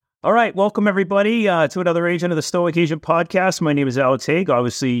All right, welcome everybody to another Agent of the Stoic Agent podcast. My name is Alex Haig,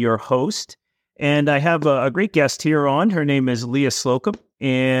 obviously your host, and I have a great guest here on. Her name is Leah Slokom,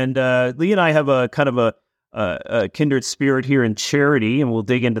 and Leah and I have a kind of a kindred spirit here in charity, and we'll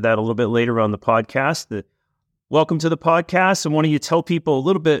dig into that a little bit later on the podcast. Welcome to the podcast, and why don't you tell people a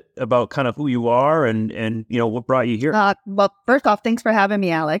little bit about kind of who you are and what brought you here? Well, first off, thanks for having me,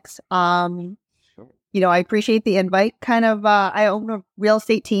 Alex. I appreciate the invite. I own a real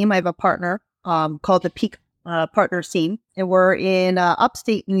estate team. I have a partner called the Peak Partners team, and we're in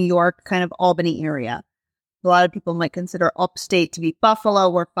upstate New York, kind of Albany area. A lot of people might consider upstate to be Buffalo.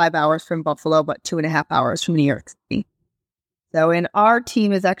 We're 5 hours from Buffalo, but 2.5 hours from New York City. So, and our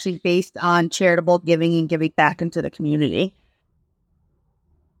team is actually based on charitable giving and giving back into the community.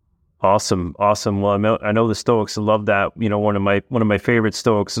 Awesome. Well, I know the Stoics love that. One of my favorite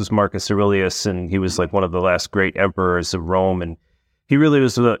Stoics was Marcus Aurelius, and he was like one of the last great emperors of Rome, and he really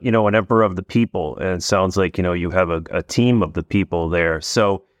was an emperor of the people. And it sounds like you have a team of the people there.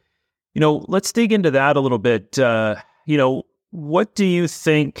 So let's dig into that a little bit. What do you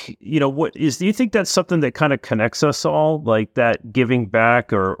think? Do you think that's something that kind of connects us all, like that giving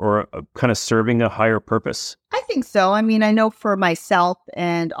back or kind of serving a higher purpose? I think so. I mean, I know for myself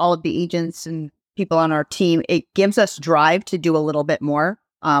and all of the agents and people on our team, it gives us drive to do a little bit more.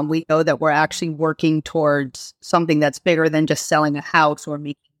 We know that we're actually working towards something that's bigger than just selling a house or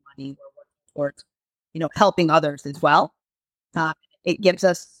making money. We're working towards, helping others as well. It gives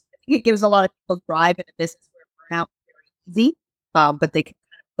a lot of people drive in a business where burnout is very easy, but they can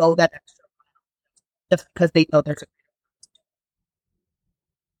kind of go that extra mile just because they know there's a.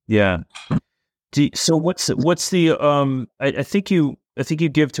 Yeah. So what's the I think you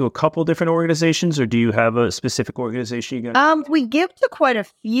give to a couple different organizations, or do you have a specific organization you give? We give to quite a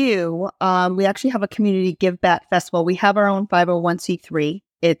few. We actually have a community give back festival. We have our own 501c3.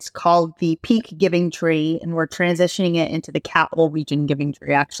 It's called the Peak Giving Tree, and we're transitioning it into the Capital Region Giving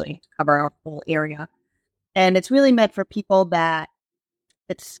Tree, actually, to cover our whole area. And it's really meant for people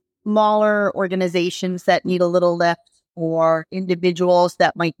it's smaller organizations that need a little lift, or individuals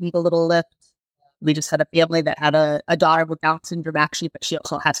that might need a little lift. We just had a family that had a daughter with Down syndrome, actually, but she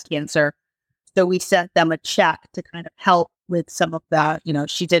also has cancer. So we sent them a check to kind of help with some of that.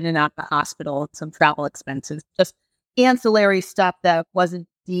 She's in and out of the hospital, some travel expenses, just ancillary stuff that wasn't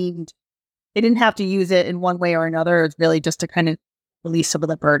deemed. They didn't have to use it in one way or another. It was really just to kind of release some of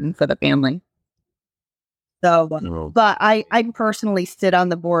the burden for the family. So, but I personally sit on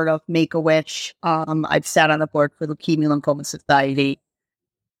the board of Make-A-Wish. I've sat on the board for Leukemia Lymphoma Society,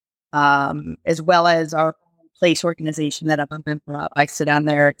 as well as our place organization that I'm a member of. I sit on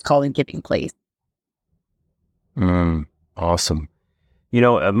there. It's called Giving Place. Awesome.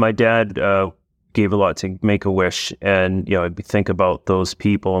 My dad gave a lot to Make-A-Wish, and I think about those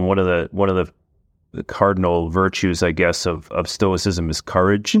people, and one of the cardinal virtues, I guess, of stoicism is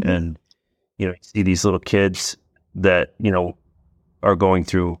courage. Mm-hmm. And you see these little kids that are going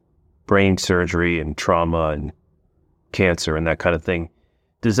through brain surgery and trauma and cancer and that kind of thing.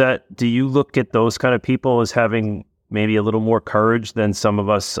 Do you look at those kind of people as having maybe a little more courage than some of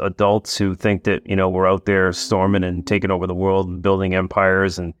us adults who think that, we're out there storming and taking over the world and building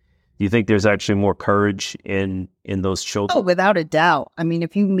empires? And do you think there's actually more courage in those children? Oh, without a doubt. I mean,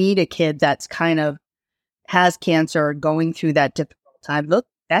 if you meet a kid that's kind of has cancer or going through that difficult time, look,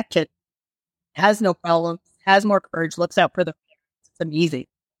 that kid has no problems, has more courage, looks out for the parents. It's amazing.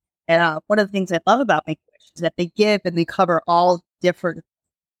 And one of the things I love about Make-A-Wish is that they give and they cover all different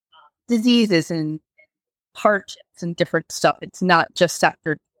diseases and hardships and different stuff. It's not just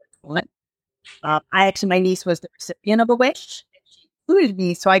sectored towards one. My niece was the recipient of a wish, and she included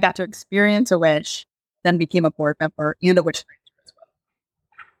me, so I got to experience a wish, then became a board member and a wish manager as well.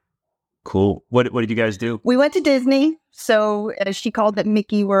 Cool. What did you guys do? We went to Disney. So she called it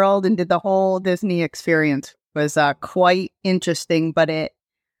Mickey World, and did the whole Disney experience. It was quite interesting, but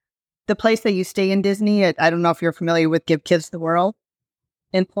the place that you stay in Disney, I don't know if you're familiar with Give Kids the World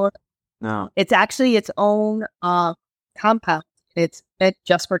in Florida. No. It's actually its own compound. It's meant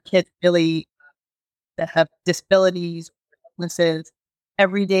just for kids really that have disabilities or illnesses.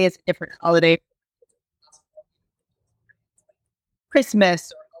 Every day is a different holiday.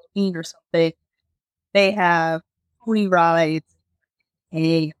 Christmas or Halloween or something. They have free rides.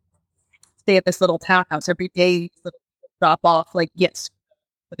 They stay at this little townhouse every day. Little drop off like gifts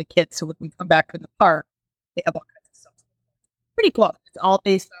for the kids. So when we come back from the park, they have all kinds of stuff. Pretty cool. It's all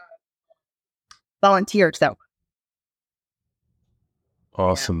based on volunteers that way.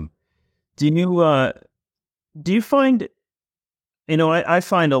 Awesome. Yeah. Do you find, I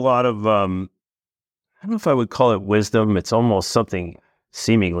find a lot of, I don't know if I would call it wisdom. It's almost something,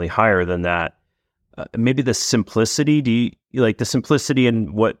 seemingly higher than that. Maybe the simplicity. Do you like the simplicity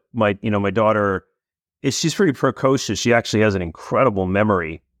in what my daughter is? She's pretty precocious. She actually has an incredible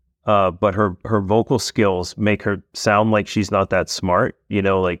memory, but her vocal skills make her sound like she's not that smart.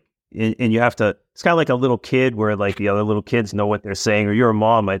 And you have to. It's kind of like a little kid, where like the other little kids know what they're saying, or you're a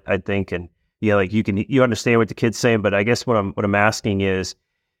mom, I think, and like you understand what the kid's saying. But I guess what I'm asking is,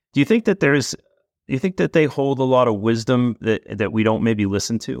 do you think that they hold a lot of wisdom that we don't maybe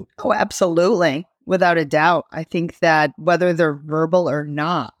listen to? Oh, absolutely. Without a doubt. I think that whether they're verbal or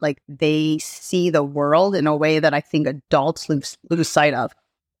not, like they see the world in a way that I think adults lose sight of.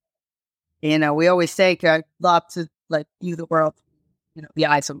 We always say, I love to like view the world, the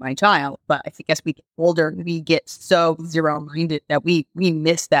eyes of my child. But I think as we get older, we get so zero-minded that we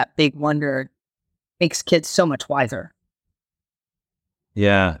miss that big wonder. It makes kids so much wiser.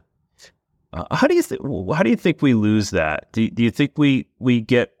 Yeah. How do you think we lose that? Do you think we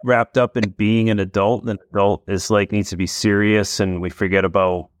get wrapped up in being an adult, and an adult is like needs to be serious, and we forget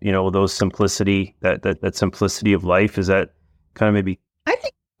about those simplicity, that simplicity of life? Is that kind of maybe? I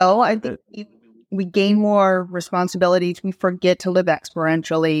think so. I think we gain more responsibilities. We forget to live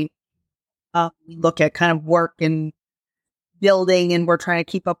experientially. We look at kind of work and building, and we're trying to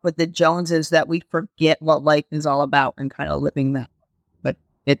keep up with the Joneses, that we forget what life is all about and kind of living that.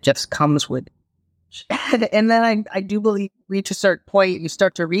 It just comes with and then I do believe reach a certain point, you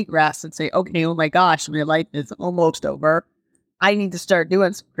start to regress and say, okay, oh my gosh, my life is almost over. I need to start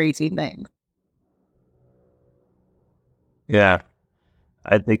doing some crazy things. Yeah,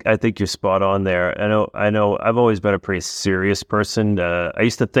 I think you're spot on there. I know. I've always been a pretty serious person. I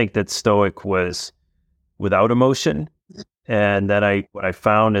used to think that Stoic was without emotion, and then what I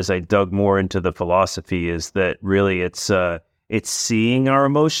found as I dug more into the philosophy is that really it's seeing our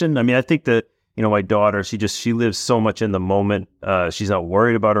emotion. I mean, I think that, my daughter, she lives so much in the moment. She's not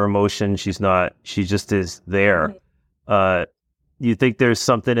worried about her emotion. She just is there. You think there's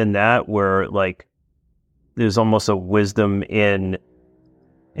something in that where like, there's almost a wisdom in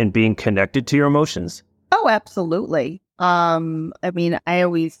being connected to your emotions? Oh, absolutely. I mean, I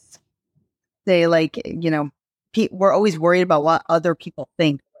always say like, we're always worried about what other people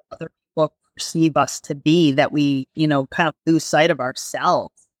think, what other people perceive us to be, that we, kind of lose sight of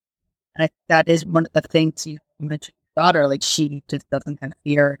ourselves. And I think that is one of the things you mentioned, your daughter, like she just doesn't have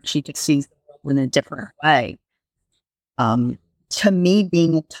fear. She just sees the world in a different way. To me,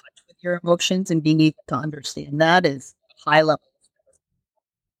 being in touch with your emotions and being able to understand that is high level.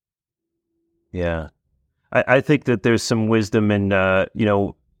 Yeah. I think that there's some wisdom in,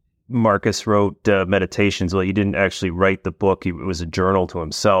 Marcus wrote Meditations. Well, he didn't actually write the book. It was a journal to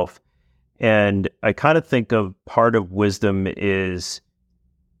himself. And I kind of think of part of wisdom is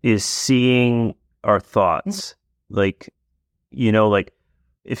seeing our thoughts. Like, like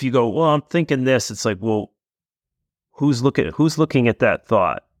if you go, well, I'm thinking this, it's like, well, who's looking at that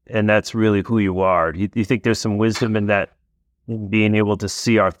thought? And that's really who you are. You think there's some wisdom in that, in being able to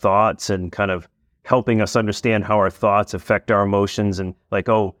see our thoughts and kind of helping us understand how our thoughts affect our emotions, and like,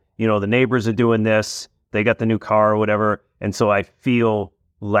 oh, the neighbors are doing this, they got the new car or whatever, and so I feel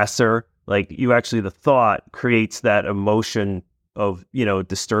lesser. Like the thought creates that emotion of,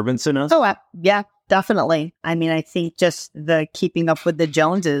 disturbance in us. Oh, yeah, definitely. I mean, I think just the keeping up with the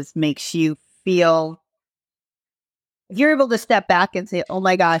Joneses makes you feel, if you're able to step back and say, oh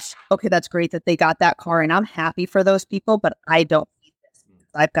my gosh, okay, that's great that they got that car and I'm happy for those people, but I don't need this.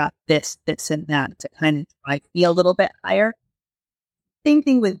 I've got this, and that to kind of try feel a little bit higher. Same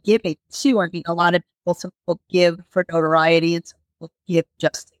thing with giving too. I mean, a lot of people, some people give for notoriety and some people give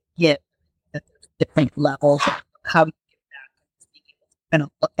just to give. There's different levels of how you give back, and being able to kind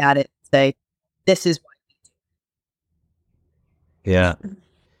of look at it and say, this is why we do it. Yeah.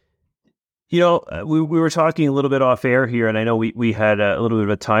 We were talking a little bit off air here, and I know we had a little bit of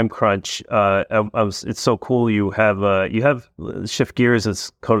a time crunch. It's so cool you have shift gears.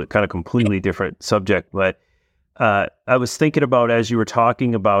 It's kind of completely different subject, but I was thinking about, as you were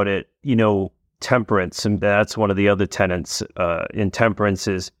talking about it, temperance, and that's one of the other tenets in temperance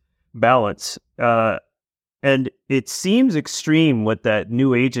is balance. And it seems extreme with that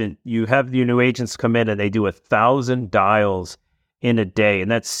new agent. You have your new agents come in and they do 1,000 dials in a day,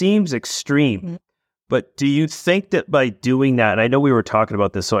 and that seems extreme. Mm-hmm. But do you think that by doing that, and I know we were talking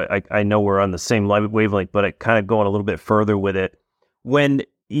about this, so I know we're on the same wavelength, but I kind of going a little bit further with it. When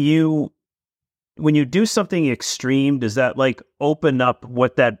you do something extreme, does that like open up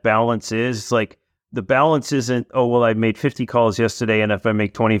what that balance is? It's like the balance isn't, oh, well, I made 50 calls yesterday, and if I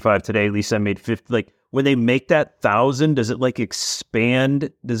make 25 today, at least I made 50. Like, when they make that 1,000, does it like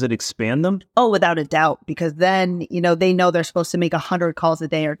expand? Does it expand them? Oh, without a doubt, because then, they know they're supposed to make 100 calls a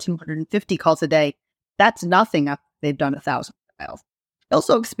day or 250 calls a day. That's nothing after they've done 1,000 dials. It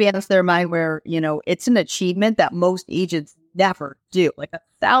also expands their mind where, it's an achievement that most agents never do. Like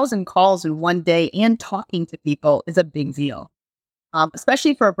 1,000 calls in one day and talking to people is a big deal.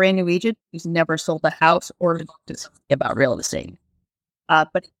 Especially for a brand new agent who's never sold a house or talked to somebody about real estate. But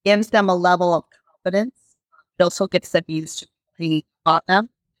it gives them a level of confidence. It also gets them used to being on them.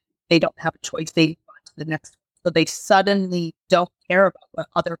 They don't have a choice. They move on to the next one. So they suddenly don't care about what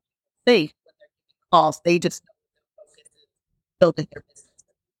other people think when they're giving calls. They just know their focus is building their business.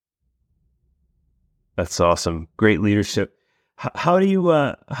 That's awesome. Great leadership. How do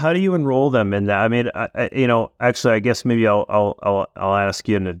you enroll them in that? I mean, actually, I guess maybe I'll ask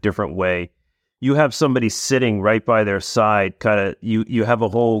you in a different way. You have somebody sitting right by their side, kind of. You have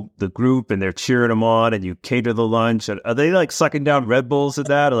the group, and they're cheering them on, and you cater the lunch. Are they like sucking down Red Bulls at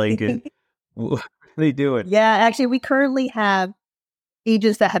that? Like, what are they doing? Yeah, actually, we currently have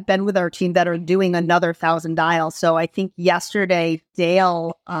agents that have been with our team that are doing another 1,000 dials. So I think yesterday,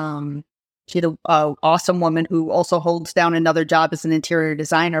 Dale, she's an awesome woman who also holds down another job as an interior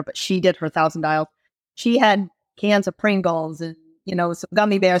designer, but she did her 1,000 dials. She had cans of Pringles and, some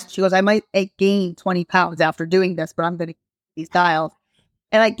gummy bears. She goes, I might gain 20 pounds after doing this, but I'm going to get these dials.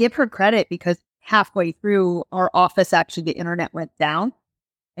 And I give her credit because halfway through our office, actually, the internet went down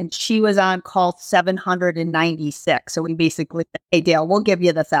and she was on call 796. So we basically said, hey, Dale, we'll give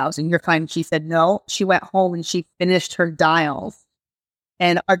you the 1,000. You're fine. She said no. She went home and she finished her dials.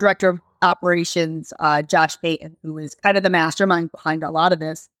 And our director of operations, Josh Payton, who is kind of the mastermind behind a lot of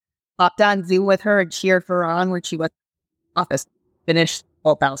this, hopped on Zoom with her and cheered her on when she was in the office, finished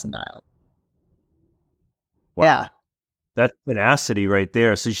 12,000 dials. Wow. Yeah. That's tenacity right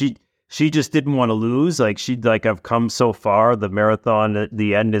there. So she just didn't want to lose. Like she'd like, I've come so far, the marathon,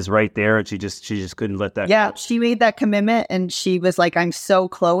 the end is right there. And she just couldn't let that go. Go. She made that commitment and she was like, I'm so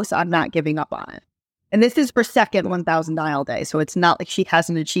close. I'm not giving up on it. And this is her second 1,000 dial day. So it's not like she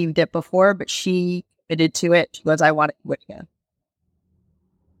hasn't achieved it before, but she committed to it. She goes, I want to do it again.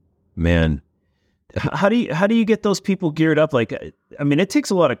 Man, how do you get those people geared up? Like, I mean, it takes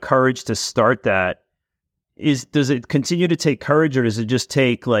a lot of courage to start that. Does it continue to take courage, or does it just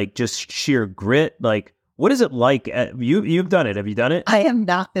take like just sheer grit? Like, what is it like? You've done it. Have you done it? I am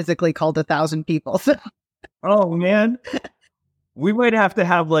not physically called 1,000 people. So. Oh man. We might have to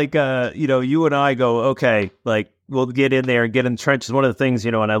have like, you and I go, okay, like we'll get in there and get in the trenches. One of the things,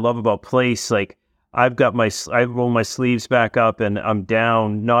 and I love about Place, like I roll my sleeves back up and I'm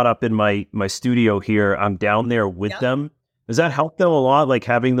down, not up in my studio here. I'm down there with them. Does that help them a lot? Like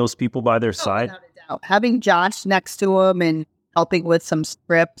having those people by their side? Without a doubt. Having Josh next to him and helping with some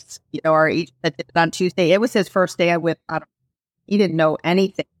scripts, our agent that did it on Tuesday, it was his first day with, he didn't know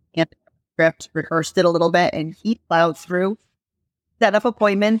anything. He had the script, rehearsed it a little bit, and he plowed through. Set up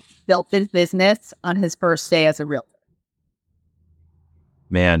appointments, built his business on his first day as a realtor.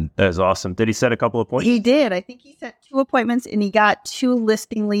 Man, that is awesome. Did he set a couple of appointments? He did. I think he set 2 appointments and he got 2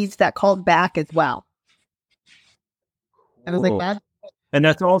 listing leads that called back as well. I was like, that. And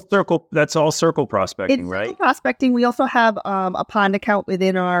that's all circle prospecting, right? Circle prospecting. We also have a pond account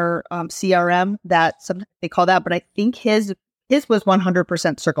within our CRM that sometimes they call that, but I think his was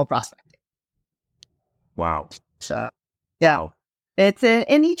 100% circle prospecting. Wow. So, yeah. Wow.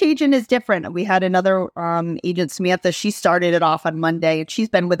 And each agent is different. We had another agent, Samantha. She started it off on Monday, and she's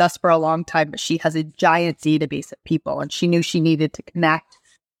been with us for a long time, but she has a giant database of people, and she knew she needed to connect.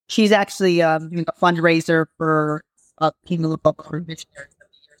 She's actually doing a fundraiser for people for missionaries.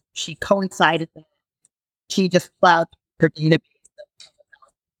 She coincided that. She just plowed her database.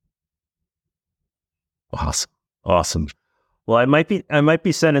 Awesome. Well, I might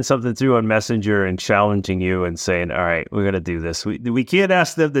be sending something through on Messenger and challenging you and saying, all right, we're going to do this. We can't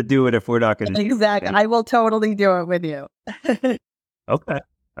ask them to do it if we're not going to. Exactly. I will totally do it with you.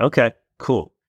 Okay. Cool.